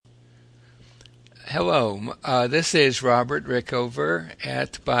Hello, this is Robert Rickover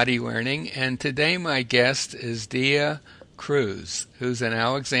at Body Learning, and today my guest is Dia Cruz, who's an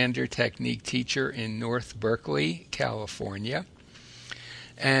Alexander Technique teacher in North Berkeley, California.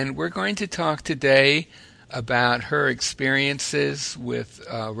 And we're going to talk today about her experiences with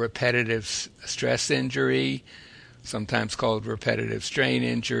repetitive stress injury, sometimes called repetitive strain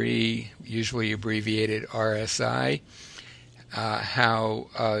injury, usually abbreviated RSI. How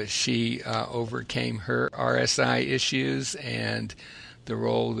she overcame her RSI issues and the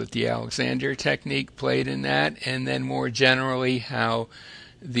role that the Alexander Technique played in that, and then more generally how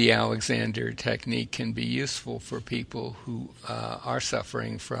the Alexander Technique can be useful for people who are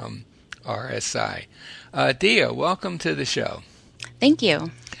suffering from RSI. Dia, welcome to the show. Thank you.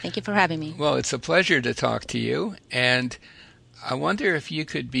 Thank you for having me. Well, it's a pleasure to talk to you, and I wonder if you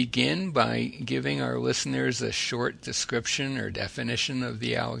could begin by giving our listeners a short description or definition of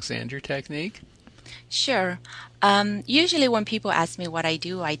the Alexander Technique. Sure. Usually when people ask me what I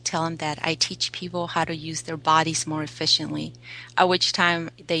do, I tell them that I teach people how to use their bodies more efficiently, at which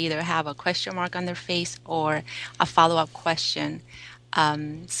time they either have a question mark on their face or a follow-up question.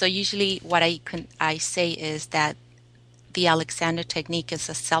 So usually what I say is that the Alexander Technique is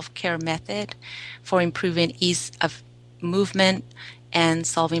a self-care method for improving ease of movement and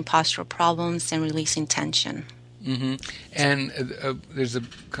solving postural problems and releasing tension. Mm-hmm. And there's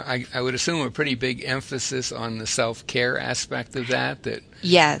I would assume, a pretty big emphasis on the self-care aspect of that. That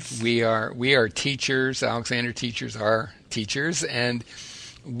Yes, we are teachers. Alexander teachers are teachers, and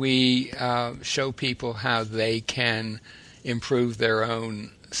we show people how they can improve their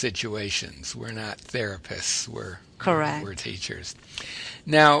own situations. We're not therapists. correct. We're teachers.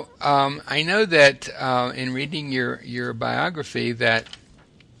 Now, I know that in reading your biography that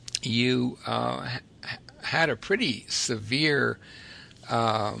you had a pretty severe,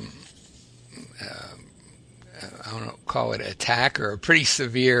 I don't know, call it attack, or a pretty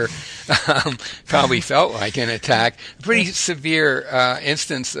severe, probably felt like an attack, a pretty severe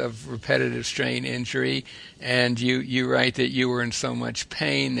instance of repetitive strain injury. And you write that you were in so much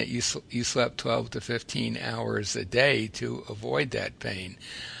pain that you slept 12 to 15 hours a day to avoid that pain.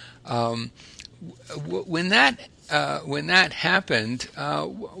 When that happened,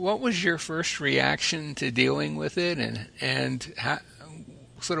 what was your first reaction to dealing with it, and how,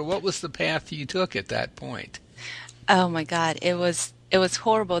 sort of what was the path you took at that point? Oh my God, it was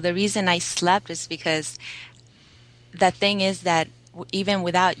horrible. The reason I slept is because the thing is that even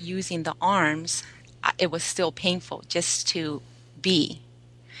without using the arms, it was still painful just to be.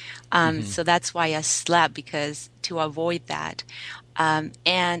 Mm-hmm. So that's why I slept, because to avoid that.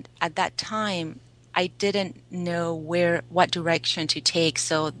 And at that time, I didn't know what direction to take.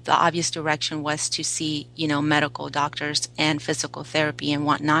 So the obvious direction was to see, medical doctors and physical therapy and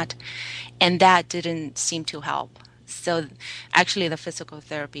whatnot. And that didn't seem to help. So actually the physical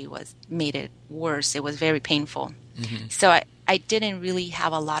therapy made it worse. It was very painful. Mm-hmm. So I didn't really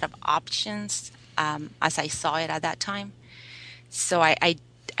have a lot of options as I saw it at that time. So I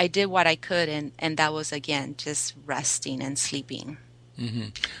did what I could, and that was, again, just resting and sleeping. Mm-hmm.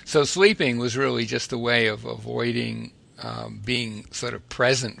 So sleeping was really just a way of avoiding being sort of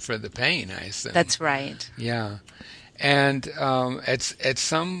present for the pain, I assume. That's right. Yeah. And at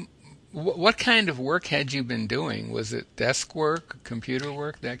some, what kind of work had you been doing? Was it desk work, computer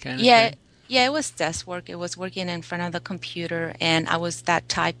work, that kind of Yeah, thing? yeah, it was desk work. It was working in front of the computer, and I was that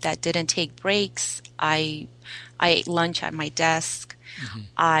type that didn't take breaks. I ate lunch at my desk. Mm-hmm.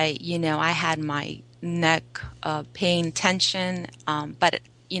 I had my neck pain, tension, but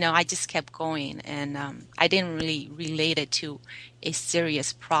I just kept going, and I didn't really relate it to a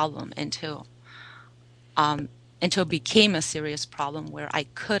serious problem until it became a serious problem where I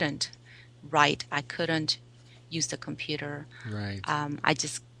couldn't write, I couldn't use the computer, Right. I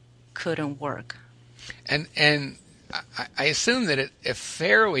just couldn't work. And I assume that if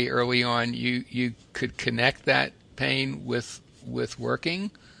fairly early on you could connect that pain with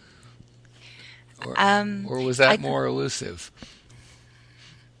working, or or was that I more elusive?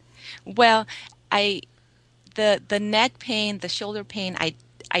 Well, I the neck pain, the shoulder pain, I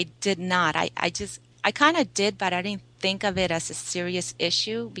did not. I kind of did, but I didn't think of it as a serious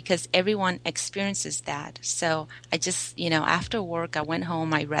issue because everyone experiences that. So I just, after work, I went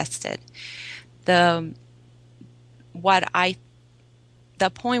home, I rested. The what I the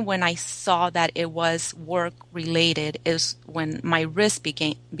point when I saw that it was work related is when my wrist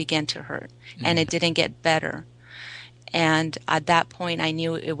began to hurt, and Mm-hmm. it didn't get better. And at that point, I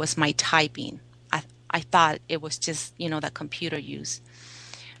knew it was my typing. I thought it was just, the computer use.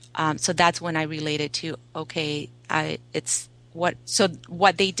 So that's when I related to, okay, it's what, so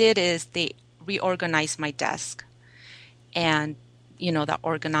what they did is they reorganize my desk. And, the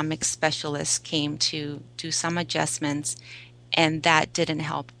ergonomic specialist came to do some adjustments, and that didn't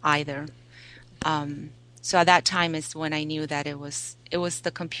help either. So at that time is when I knew that it was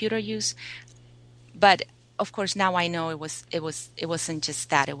the computer use. But of course, now I know it wasn't just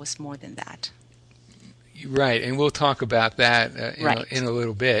that; it was more than that. Right, and we'll talk about that in a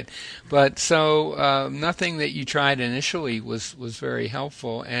little bit. But so nothing that you tried initially was very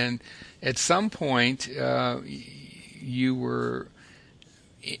helpful, and at some point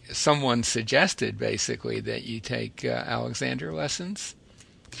someone suggested basically that you take Alexander lessons.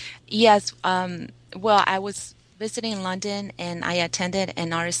 Yes. Well, I was visiting London, and I attended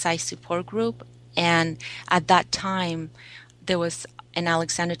an RSI support group, and at that time there was an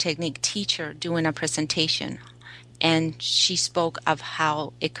Alexander Technique teacher doing a presentation, and she spoke of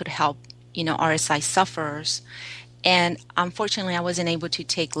how it could help, RSI sufferers. And unfortunately, I wasn't able to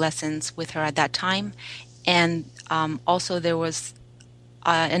take lessons with her at that time. And also there was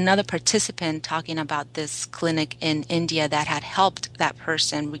another participant talking about this clinic in India that had helped that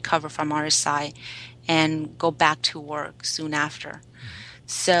person recover from RSI and go back to work soon after.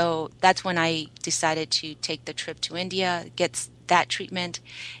 So that's when I decided to take the trip to India, get that treatment,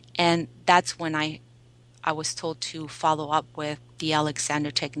 and that's when I was told to follow up with the Alexander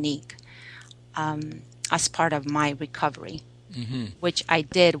Technique as part of my recovery, which I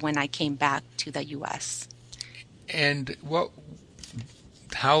did when I came back to the U.S. And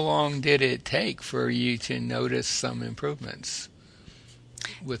how long did it take for you to notice some improvements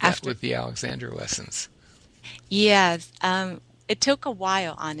with the Alexander lessons? Yes, it took a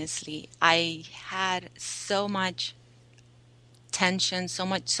while, honestly. I had so much tension, so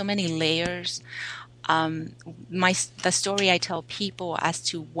many layers. The story I tell people as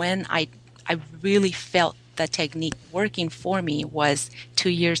to when I really felt the technique working for me was 2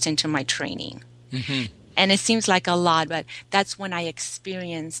 years into my training. And it seems like a lot, but that's when I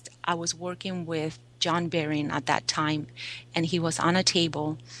was working with John Baring at that time, and he was on a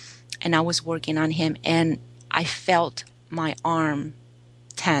table, and I was working on him, and I felt my arm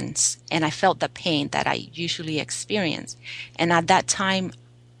tense, and I felt the pain that I usually experience. And at that time,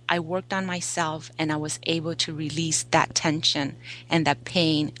 I worked on myself, and I was able to release that tension, and that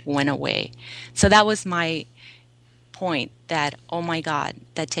pain went away. So that was my point that, oh my God,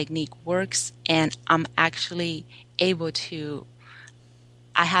 that technique works, and I'm actually able to,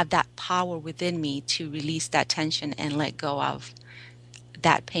 I have that power within me to release that tension and let go of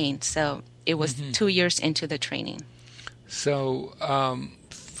that pain. So it was 2 years into the training. So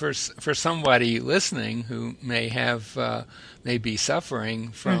for somebody listening who may be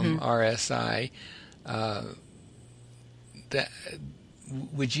suffering from RSI,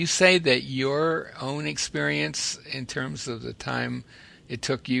 would you say that your own experience in terms of the time it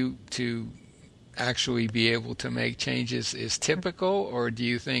took you to actually be able to make changes is typical, or do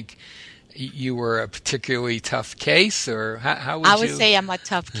you think you were a particularly tough case, or how would you? I would say I'm a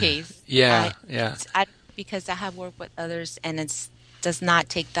tough case. Yeah. Because I have worked with others, and it does not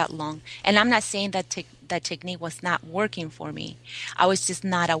take that long. And I'm not saying that that technique was not working for me. I was just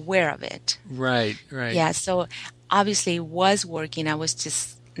not aware of it. Right. Yeah, so obviously it was working. I was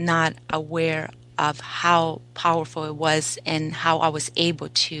just not aware of how powerful it was and how I was able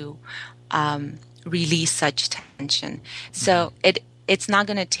to release such tension. So it's not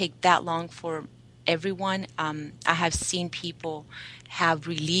going to take that long for everyone. I have seen people have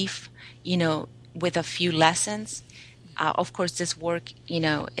relief, with a few lessons. Of course, this work,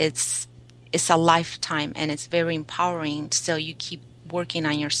 it's a lifetime, and it's very empowering. So you keep working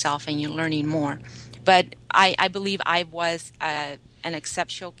on yourself and you're learning more. But I believe I was an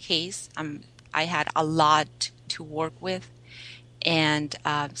exceptional case. I had a lot to work with, and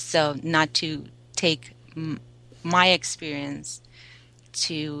so not to take my experience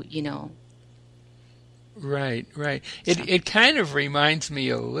to, Right. It kind of reminds me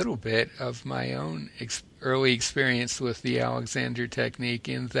a little bit of my own early experience with the Alexander Technique,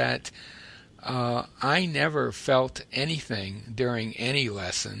 in that I never felt anything during any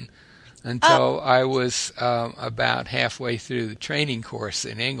lesson until I was about halfway through the training course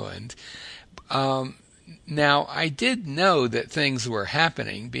in England. Now, I did know that things were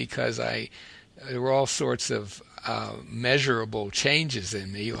happening because there were all sorts of measurable changes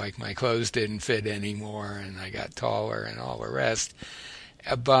in me, like my clothes didn't fit anymore and I got taller and all the rest.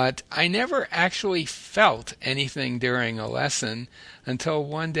 But I never actually felt anything during a lesson until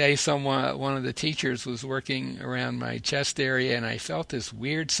one day one of the teachers was working around my chest area, and I felt this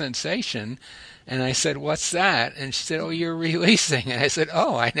weird sensation. And I said, "What's that?" And she said, "Oh, you're releasing." And I said,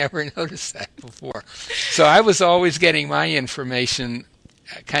 "Oh, I never noticed that before." So I was always getting my information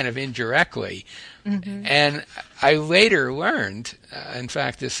kind of indirectly. Mm-hmm. And I later learned, in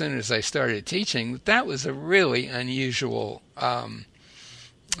fact, as soon as I started teaching, that was a really unusual.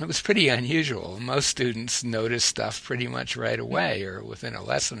 It was pretty unusual. Most students notice stuff pretty much right away or within a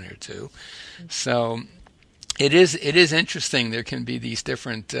lesson or two. So it is interesting. There can be these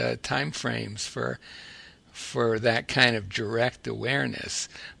different time frames for that kind of direct awareness.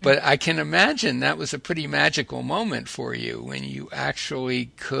 But I can imagine that was a pretty magical moment for you when you actually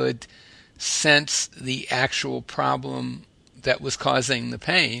could sense the actual problem that was causing the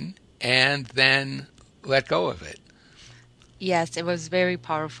pain and then let go of it. Yes, it was very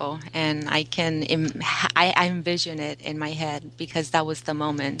powerful, and I envision it in my head because that was the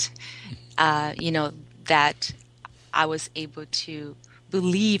moment, that I was able to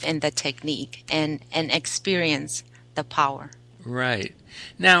believe in the technique and experience the power. Right.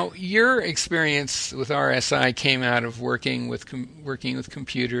 Now, your experience with RSI came out of working with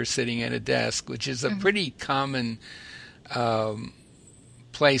computers, sitting at a desk, which is a pretty common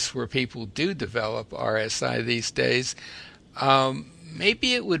place where people do develop RSI these days.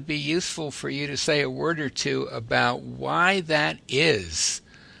 Maybe it would be useful for you to say a word or two about why that is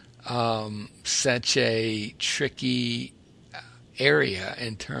such a tricky area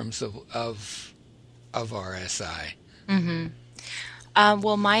in terms of RSI. Mm-hmm.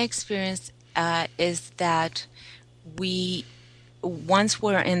 Well, my experience is that once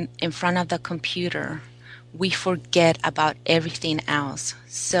we're in front of the computer, we forget about everything else.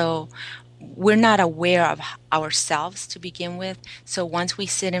 So we're not aware of ourselves to begin with. So once we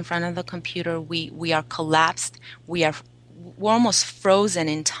sit in front of the computer, we are collapsed. We're almost frozen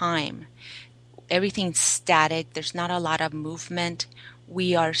in time. Everything's static. There's not a lot of movement.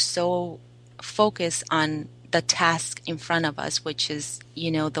 We are so focused on the task in front of us, which is,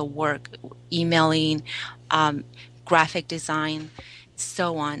 the work, emailing, graphic design,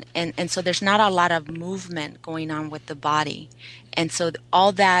 so on. And so there's not a lot of movement going on with the body. And so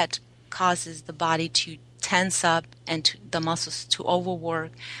all that causes the body to tense up and the muscles to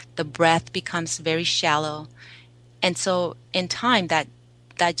overwork. The breath becomes very shallow. And so in time, that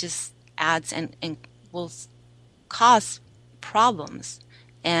just adds and will cause problems.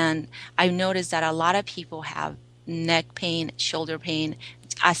 And I've noticed that a lot of people have neck pain, shoulder pain,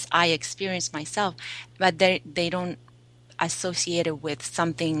 as I experienced myself, but they don't associate it with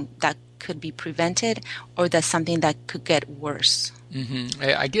something that could be prevented or that's something that could get worse. Mm-hmm.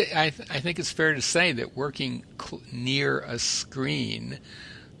 I think it's fair to say that working near a screen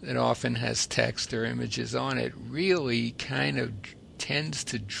that often has text or images on it really kind of tends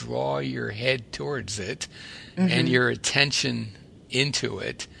to draw your head towards it and your attention into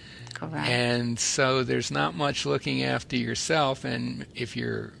it. Correct. And so there's not much looking after yourself, and if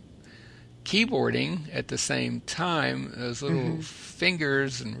you're keyboarding at the same time, those little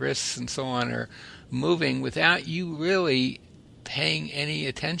fingers and wrists and so on are moving without you really paying any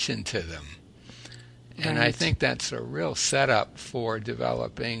attention to them. And I think that's a real setup for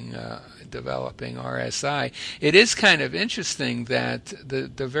developing RSI. It is kind of interesting that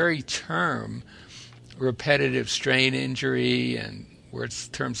the very term repetitive strain injury and words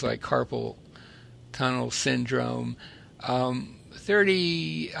terms like carpal tunnel syndrome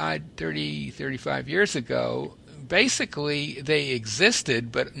 35 years ago, basically they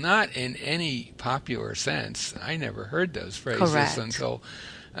existed, but not in any popular sense. I never heard those phrases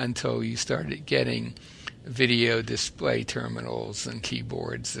until you started getting video display terminals and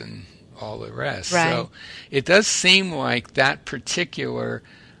keyboards and all the rest. Right. So it does seem like that particular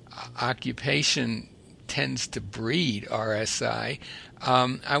occupation tends to breed RSI.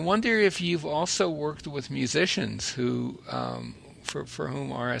 I wonder if you've also worked with musicians who, for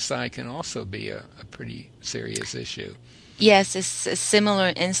whom RSI can also be a pretty serious issue. Yes, it's a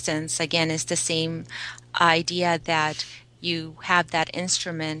similar instance. Again, it's the same idea that you have that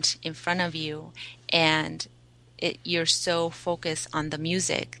instrument in front of you and you're so focused on the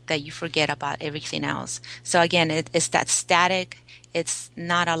music that you forget about everything else. So again, it's that static. It's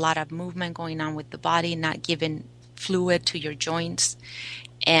not a lot of movement going on with the body, not giving fluid to your joints,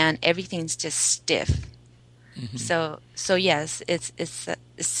 and everything's just stiff. So yes, it's the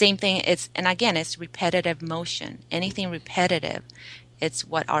same thing. And again, it's repetitive motion. Anything repetitive, it's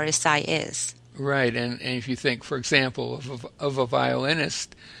what RSI is. Right, and if you think, for example, of a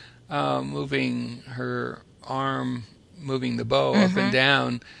violinist moving her arm, moving the bow up and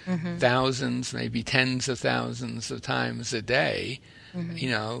down thousands, maybe tens of thousands of times a day,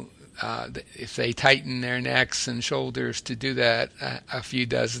 if they tighten their necks and shoulders to do that a few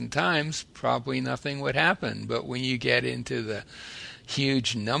dozen times, probably nothing would happen. But when you get into the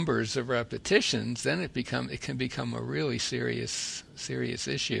huge numbers of repetitions, then it can become a really serious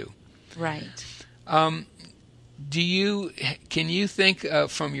issue. Right. Um, can you think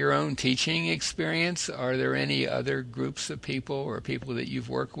from your own teaching experience, are there any other groups of people or people that you've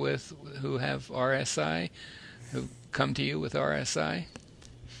worked with who have RSI, who come to you with RSI?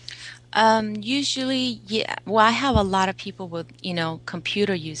 Usually, yeah. Well, I have a lot of people with,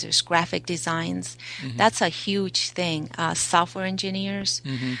 computer users, graphic designs. Mm-hmm. That's a huge thing. Software engineers.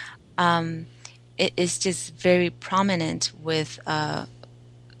 Mm-hmm. Um, it is just very prominent with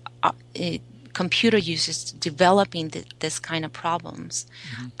computer users developing this kind of problems.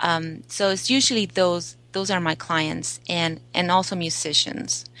 Mm-hmm. So it's usually those are my clients, and also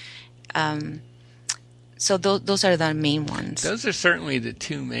musicians. Um, so those are the main ones. Those are certainly the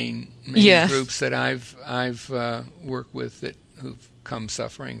two main Yeah. groups that I've worked with who've come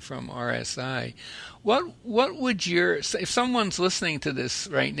suffering from RSI. What would if someone's listening to this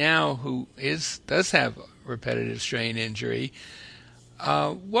right now who does have repetitive strain injury?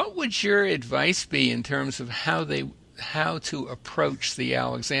 What would your advice be in terms of how to approach the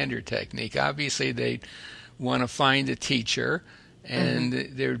Alexander technique? Obviously, they want to find a teacher, and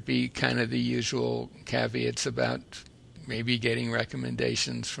there'd be kind of the usual caveats about maybe getting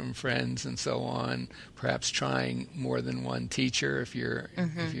recommendations from friends and so on. Perhaps trying more than one teacher if you're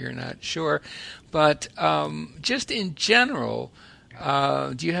not sure. But just in general,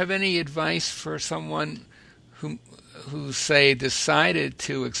 do you have any advice for someone who say decided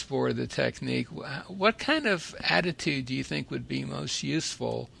to explore the technique? What kind of attitude do you think would be most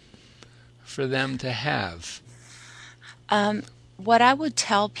useful for them to have? What I would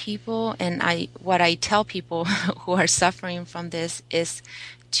tell people, what I tell people who are suffering from this, is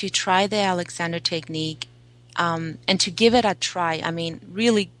to try the Alexander technique, and to give it a try. I mean,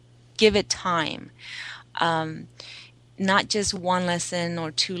 really give it time. Not just one lesson or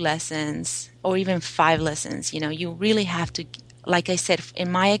two lessons or even 5 lessons. You really have to, like I said,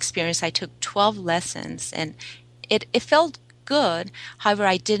 in my experience, I took 12 lessons, and it felt good. However,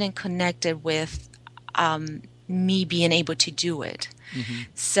 I didn't connect it with me being able to do it. Mm-hmm.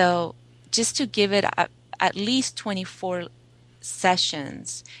 So just to give it at least 24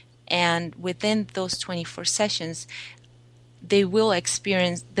 sessions, and within those 24 sessions,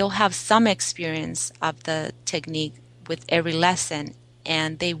 they'll have some experience of the technique with every lesson,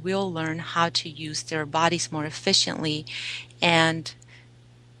 and they will learn how to use their bodies more efficiently. And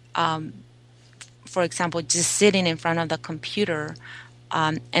for example, just sitting in front of the computer,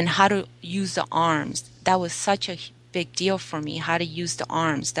 and how to use the arms. That was such a big deal for me, how to use the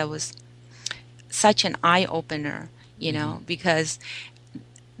arms. That was such an eye-opener, because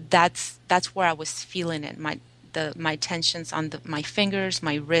that's where I was feeling it. My tensions on my fingers,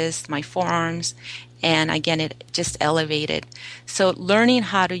 my wrists, my forearms, and again, it just elevated. So learning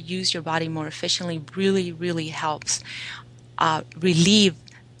how to use your body more efficiently really, really helps relieve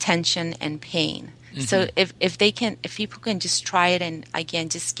tension and pain. Mm-hmm. So if people can just try it, and again,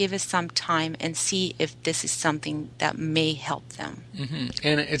 just give it some time and see if this is something that may help them. Mm-hmm.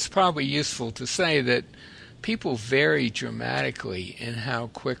 And it's probably useful to say that people vary dramatically in how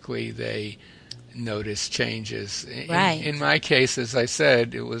quickly they notice changes. Right. In my case, as I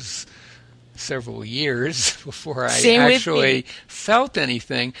said, it was several years before I Same actually felt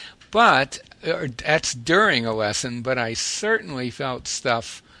anything. But that's during a lesson. But I certainly felt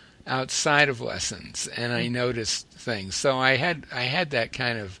stuff outside of lessons, and I noticed things. So I had that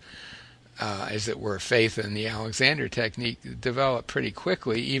kind of, as it were, faith in the Alexander technique develop pretty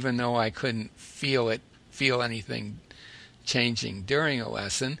quickly, even though I couldn't feel anything changing during a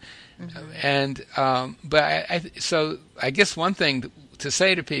lesson. Mm-hmm. And so I guess one thing to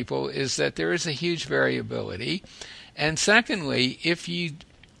say to people is that there is a huge variability, and secondly, if you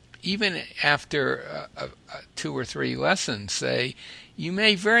even after 2 or 3 lessons, say, you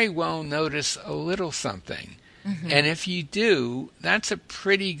may very well notice a little something. Mm-hmm. And if you do, that's a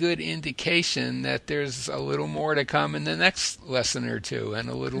pretty good indication that there's a little more to come in the next lesson or two, and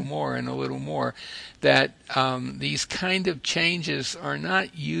a little more and a little more. That these kind of changes are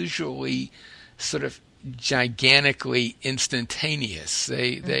not usually sort of gigantically instantaneous.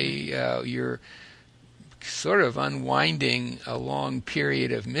 You're sort of unwinding a long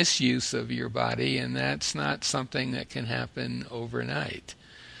period of misuse of your body, and that's not something that can happen overnight.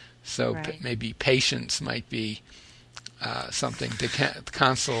 So right. Maybe patience might be something to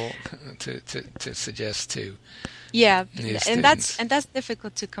counsel to suggest to. Yeah, and that's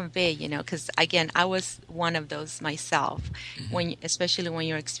difficult to convey, because again, I was one of those myself. Mm-hmm. Especially when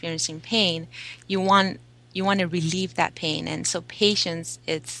you're experiencing pain, you want to relieve that pain, and so patience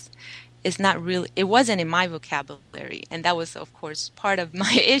is not really, it wasn't in my vocabulary, and that was of course part of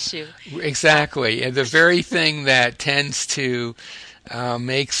my issue. Exactly. And the very thing that tends to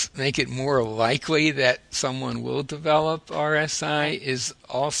make it more likely that someone will develop RSI is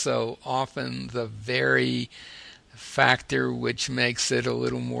also often the very factor which makes it a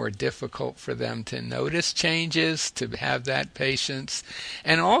little more difficult for them to notice changes, to have that patience.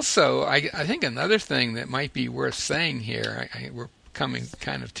 And also, I think another thing that might be worth saying here, we're coming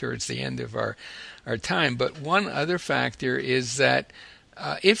kind of towards the end of our time, but one other factor is that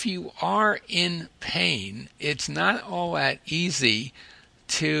if you are in pain, it's not all that easy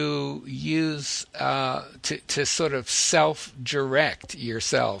to use to sort of self-direct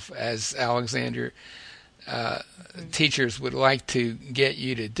yourself, as Alexander teachers would like to get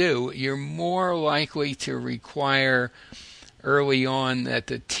you to do. You're more likely to require early on that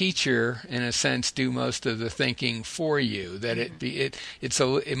the teacher, in a sense, do most of the thinking for you. That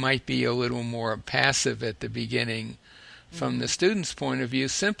it might be a little more passive at the beginning from the student's point of view,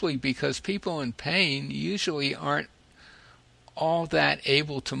 simply because people in pain usually aren't all that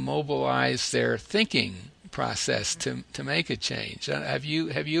able to mobilize their thinking process to make a change. Have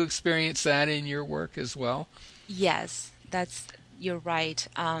you experienced that in your work as well? Yes, you're right.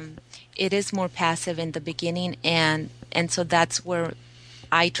 It is more passive in the beginning, and so that's where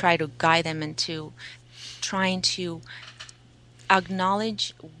I try to guide them into trying to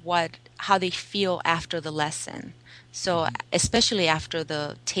acknowledge how they feel after the lesson. So especially after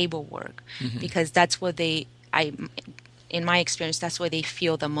the table work, because that's where in my experience, that's where they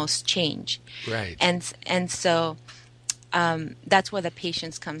feel the most change. Right. And so that's where the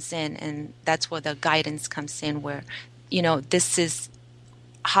patience comes in, and that's where the guidance comes in, where, this is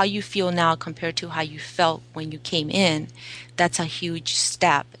how you feel now compared to how you felt when you came in. That's a huge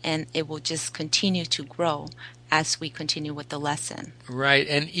step, and it will just continue to grow as we continue with the lesson. Right.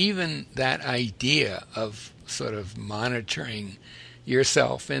 And even that idea of sort of monitoring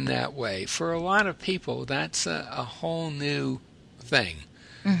yourself in that way, for a lot of people, that's a whole new thing.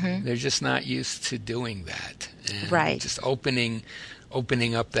 They're just not used to doing that. And right. Just opening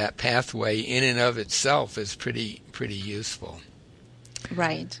up that pathway in and of itself is pretty useful.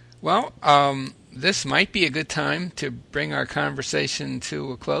 Right. Well, this might be a good time to bring our conversation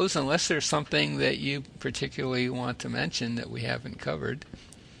to a close, unless there's something that you particularly want to mention that we haven't covered.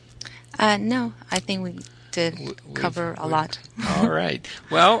 No, I think we did cover a lot. All right.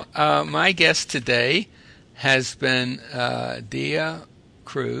 Well, my guest today has been Dia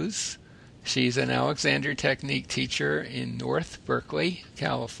Cruz. She's an Alexander Technique teacher in North Berkeley,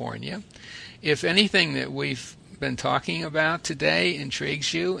 California. If anything that we've been talking about today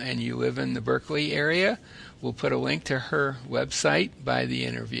intrigues you and you live in the Berkeley area, we'll put a link to her website by the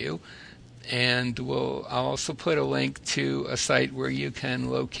interview. And I'll also put a link to a site where you can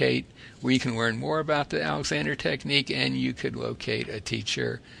learn more about the Alexander Technique, and you could locate a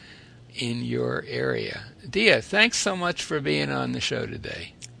teacher in your area. Dia, thanks so much for being on the show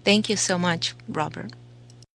today. Thank you so much, Robert.